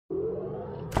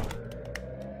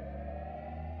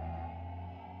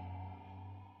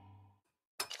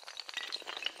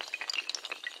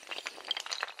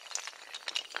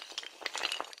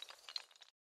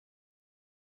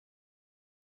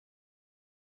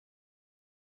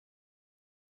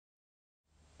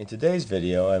In today's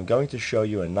video, I'm going to show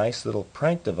you a nice little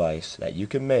prank device that you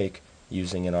can make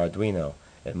using an Arduino.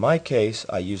 In my case,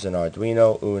 I use an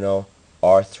Arduino Uno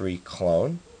R3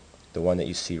 clone, the one that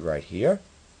you see right here,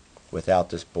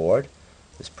 without this board.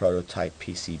 This prototype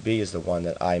PCB is the one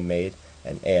that I made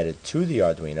and added to the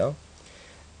Arduino.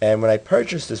 And when I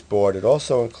purchased this board, it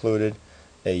also included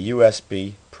a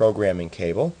USB programming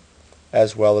cable,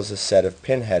 as well as a set of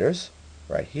pin headers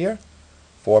right here,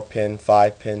 4-pin,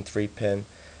 5-pin, 3-pin,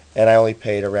 and I only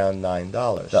paid around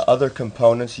 $9. The other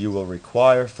components you will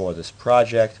require for this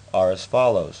project are as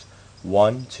follows: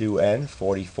 1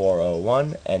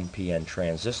 2N4401 NPN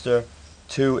transistor,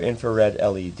 2 infrared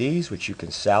LEDs which you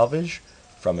can salvage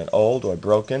from an old or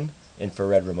broken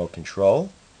infrared remote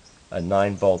control, a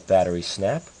 9-volt battery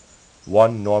snap,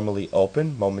 1 normally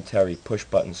open momentary push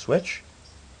button switch,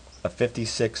 a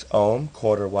 56 ohm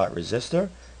quarter watt resistor,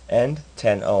 and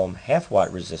 10 ohm half watt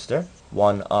resistor,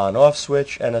 1 on-off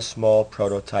switch, and a small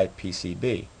prototype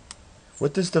PCB.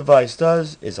 What this device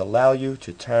does is allow you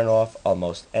to turn off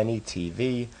almost any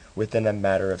TV within a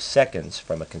matter of seconds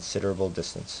from a considerable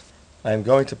distance. I am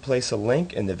going to place a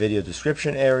link in the video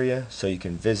description area so you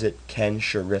can visit Ken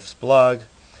Sheriff's blog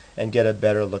and get a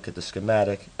better look at the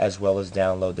schematic, as well as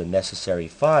download the necessary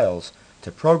files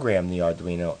to program the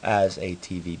Arduino as a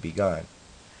TV Begon.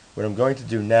 What I'm going to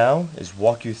do now is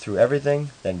walk you through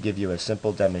everything, then give you a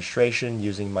simple demonstration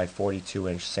using my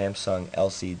 42-inch Samsung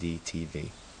LCD TV.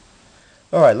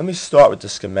 Alright, let me start with the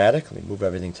schematic. Let me move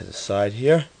everything to the side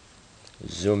here.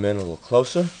 Zoom in a little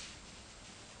closer.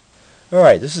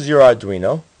 Alright, this is your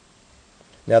Arduino.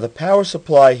 Now the power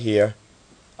supply here,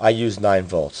 I use 9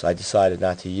 volts. I decided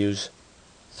not to use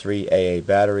 3 AA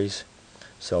batteries,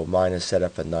 so mine is set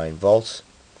up at 9 volts.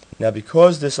 Now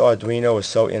because this Arduino is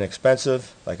so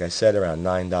inexpensive, like I said, around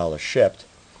 $9 shipped,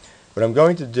 what I'm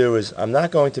going to do is I'm not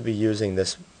going to be using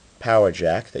this power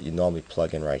jack that you normally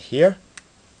plug in right here.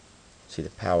 See,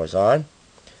 the power's on.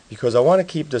 Because I want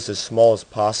to keep this as small as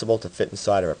possible to fit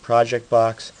inside of a project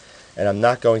box, and I'm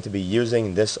not going to be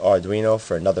using this Arduino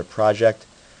for another project,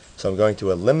 so I'm going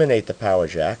to eliminate the power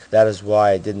jack. That is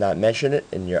why I did not mention it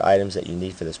in your items that you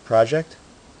need for this project,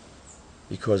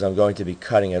 because I'm going to be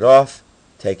cutting it off,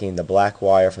 taking the black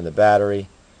wire from the battery,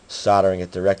 soldering it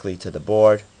directly to the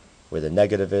board where the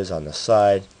negative is on the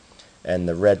side, and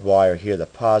the red wire here, the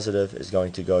positive, is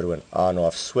going to go to an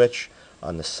on-off switch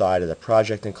on the side of the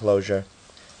project enclosure,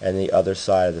 and the other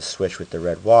side of the switch with the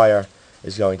red wire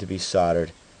is going to be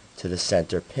soldered to the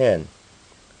center pin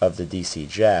of the DC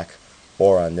jack,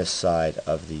 or on this side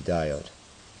of the diode.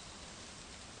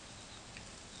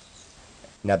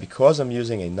 Now because I'm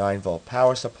using a 9-volt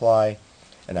power supply,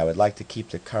 and I would like to keep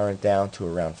the current down to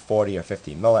around 40 or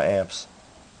 50 milliamps,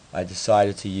 I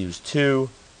decided to use 2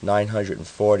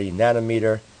 940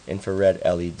 nanometer infrared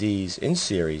LEDs in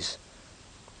series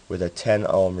with a 10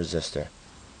 ohm resistor,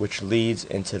 which leads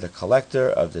into the collector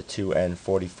of the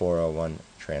 2N4401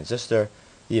 transistor.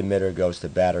 The emitter goes to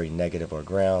battery negative or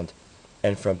ground,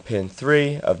 and from pin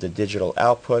 3 of the digital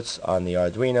outputs on the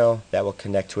Arduino, that will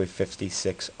connect to a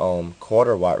 56 ohm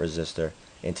quarter watt resistor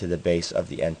into the base of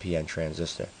the NPN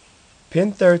transistor.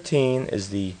 Pin 13 is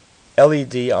the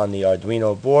LED on the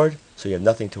Arduino board, so you have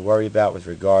nothing to worry about with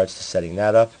regards to setting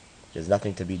that up. There's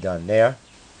nothing to be done there.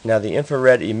 Now the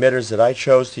infrared emitters that I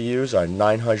chose to use are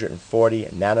 940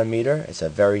 nanometer. It's a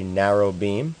very narrow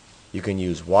beam. You can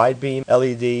use wide beam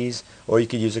LEDs, or you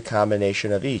could use a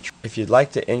combination of each. If you'd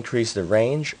like to increase the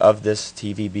range of this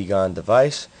TV Begon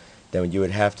device, then what you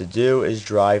would have to do is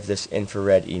drive this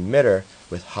infrared emitter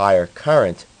with higher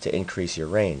current to increase your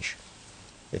range.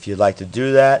 If you'd like to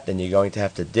do that, then you're going to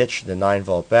have to ditch the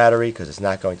 9-volt battery because it's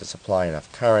not going to supply enough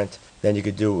current. Then you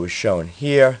could do what was shown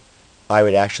here. I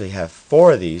would actually have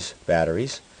 4 of these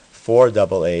batteries, 4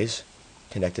 AA's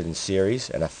connected in series,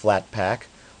 and a flat pack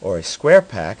or a square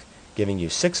pack giving you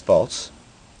 6 volts.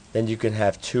 Then you can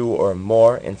have 2 or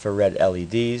more infrared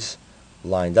LEDs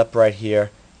lined up right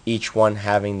here, each one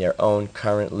having their own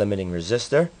current limiting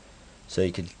resistor, so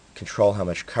you could control how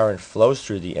much current flows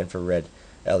through the infrared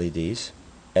LEDs,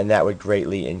 and that would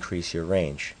greatly increase your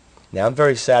range. Now I'm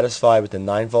very satisfied with the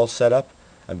 9-volt setup.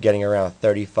 I'm getting around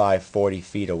 35-40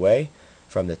 feet away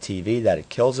from the TV that it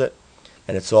kills it,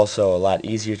 and it's also a lot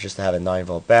easier just to have a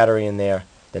 9-volt battery in there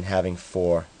than having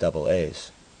 4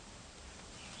 AA's.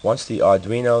 Once the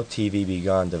Arduino TV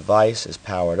Begon device is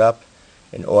powered up,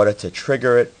 in order to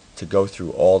trigger it to go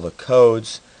through all the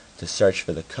codes to search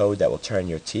for the code that will turn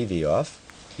your TV off,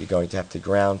 you're going to have to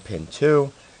ground pin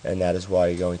 2, and that is why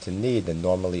you're going to need the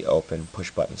normally open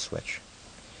push button switch.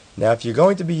 Now if you're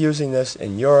going to be using this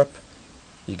in Europe,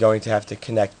 you're going to have to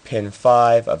connect pin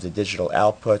 5 of the digital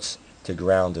outputs to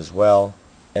ground as well.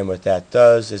 And what that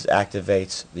does is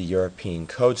activates the European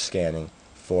code scanning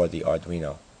for the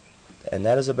Arduino. And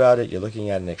that is about it. You're looking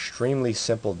at an extremely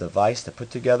simple device to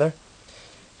put together.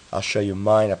 I'll show you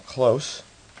mine up close.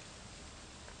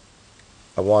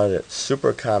 I wanted it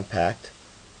super compact.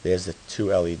 There's the two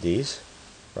LEDs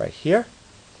right here.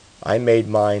 I made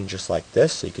mine just like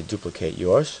this, so you could duplicate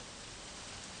yours.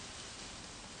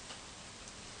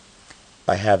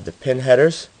 I have the pin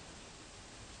headers.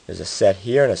 There's a set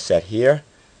here and a set here.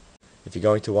 If you're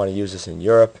going to want to use this in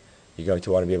Europe, you're going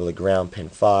to want to be able to ground pin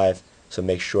 5, so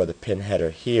make sure the pin header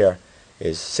here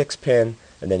is 6 pin,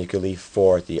 and then you can leave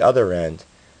 4 at the other end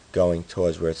going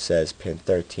towards where it says pin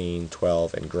 13,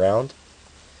 12, and ground.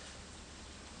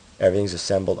 Everything's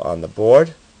assembled on the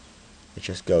board. It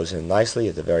just goes in nicely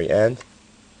at the very end,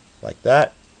 like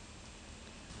that.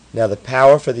 Now the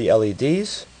power for the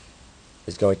LEDs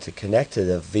is going to connect to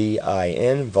the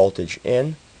VIN, voltage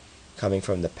in, coming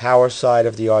from the power side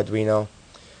of the Arduino,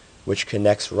 which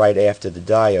connects right after the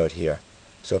diode here.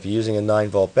 So if you're using a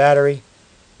 9-volt battery,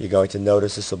 you're going to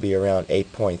notice this will be around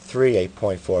 8.3,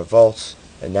 8.4 volts,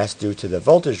 and that's due to the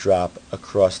voltage drop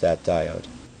across that diode.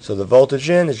 So the voltage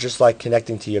in is just like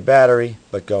connecting to your battery,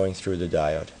 but going through the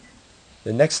diode.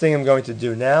 The next thing I'm going to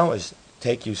do now is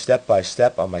take you step by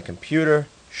step on my computer,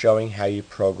 showing how you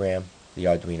program the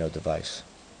Arduino device.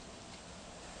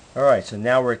 Alright, so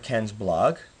now we're at Ken's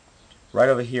blog. Right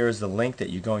over here is the link that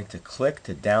you're going to click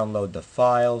to download the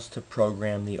files to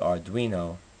program the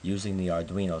Arduino using the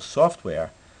Arduino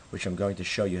software, which I'm going to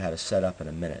show you how to set up in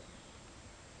a minute.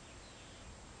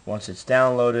 Once it's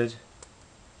downloaded,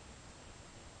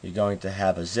 you're going to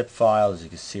have a zip file, as you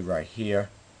can see right here.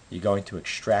 You're going to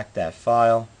extract that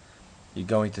file. You're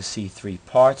going to see 3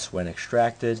 parts when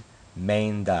extracted: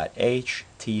 main.h,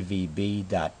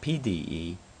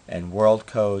 tvb.pde, and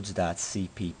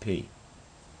worldcodes.cpp.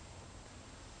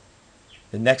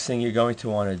 The next thing you're going to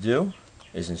want to do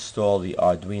is install the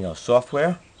Arduino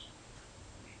software.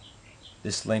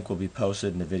 This link will be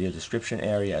posted in the video description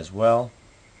area as well.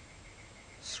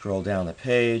 Scroll down the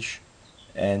page,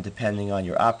 and depending on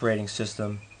your operating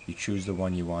system, you choose the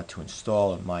one you want to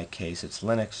install. In my case, it's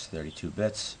Linux, 32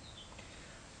 bits.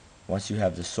 Once you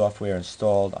have the software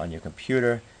installed on your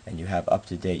computer and you have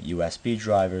up-to-date USB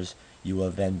drivers, you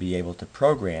will then be able to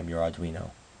program your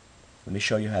Arduino. Let me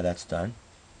show you how that's done.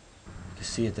 You can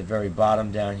see at the very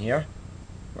bottom down here,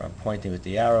 where I'm pointing with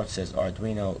the arrow, it says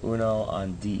Arduino Uno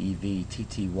on DEV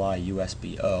TTY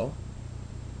USB-O.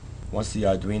 Once the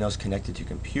Arduino is connected to your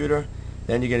computer,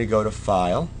 then you're going to go to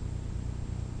File,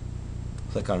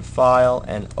 click on File,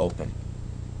 and Open.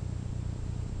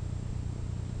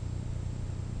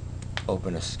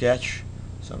 Open a sketch,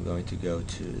 so I'm going to go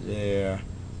to there,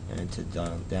 and to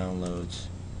Downloads,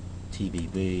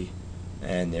 TBB,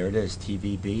 and there it is,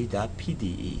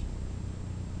 tvb.pde.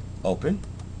 Open.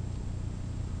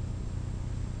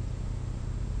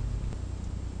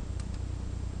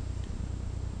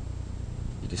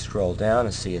 You can scroll down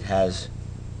and see it has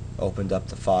opened up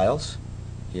the files.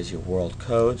 Here's your world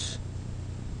codes.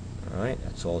 Alright,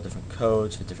 that's all different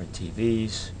codes for different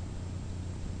TVs.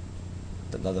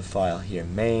 Another file here,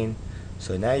 main.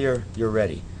 So now you're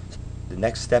ready. The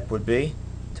next step would be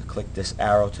to click this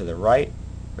arrow to the right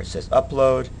where it says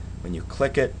upload. When you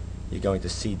click it, you're going to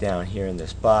see down here in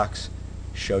this box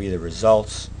show you the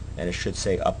results, and it should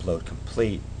say upload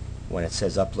complete. When it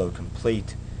says upload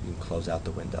complete, you can close out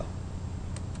the window.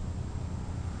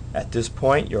 At this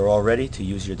point, you're all ready to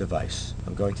use your device.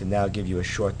 I'm going to now give you a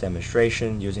short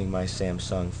demonstration using my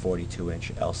Samsung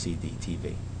 42-inch LCD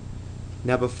TV.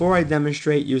 Now before I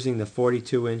demonstrate using the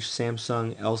 42-inch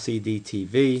Samsung LCD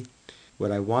TV,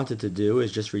 what I wanted to do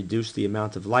is just reduce the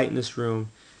amount of light in this room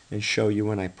and show you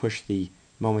when I push the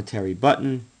momentary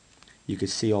button, you can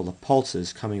see all the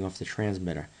pulses coming off the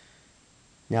transmitter.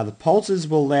 Now the pulses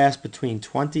will last between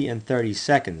 20 and 30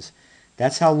 seconds.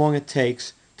 That's how long it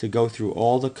takes to go through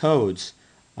all the codes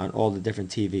on all the different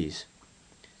TVs.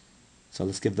 So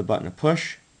let's give the button a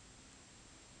push.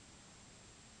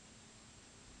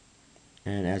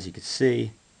 And as you can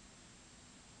see,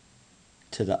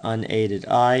 to the unaided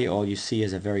eye, all you see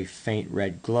is a very faint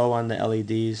red glow on the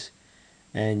LEDs.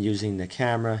 And using the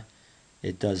camera,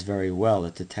 it does very well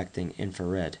at detecting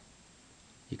infrared.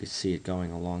 You can see it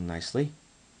going along nicely.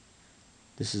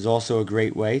 This is also a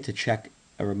great way to check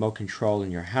a remote control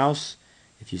in your house.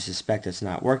 If you suspect it's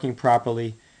not working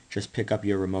properly, just pick up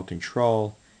your remote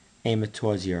control, aim it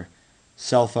towards your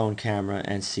cell phone camera,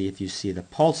 and see if you see the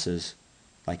pulses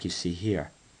like you see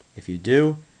here. If you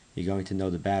do, you're going to know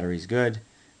the battery's good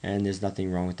and there's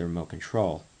nothing wrong with the remote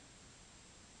control.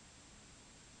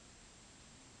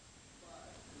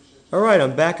 Alright,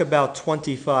 I'm back about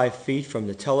 25 feet from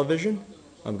the television.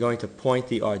 I'm going to point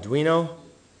the Arduino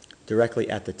directly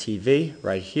at the TV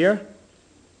right here.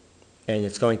 And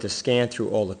it's going to scan through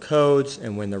all the codes,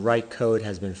 and when the right code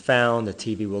has been found, the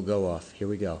TV will go off. Here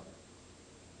we go.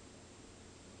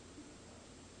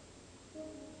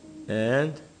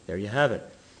 And there you have it.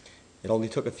 It only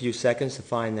took a few seconds to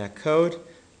find that code,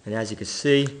 and as you can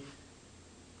see,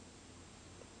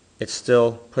 it's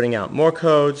still putting out more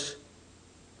codes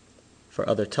for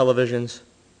other televisions.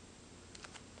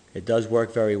 It does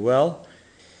work very well.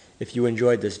 If you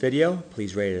enjoyed this video,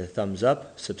 please rate it a thumbs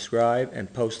up, subscribe,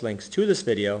 and post links to this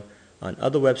video on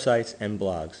other websites and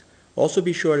blogs. Also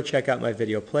be sure to check out my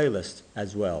video playlist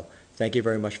as well. Thank you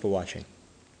very much for watching.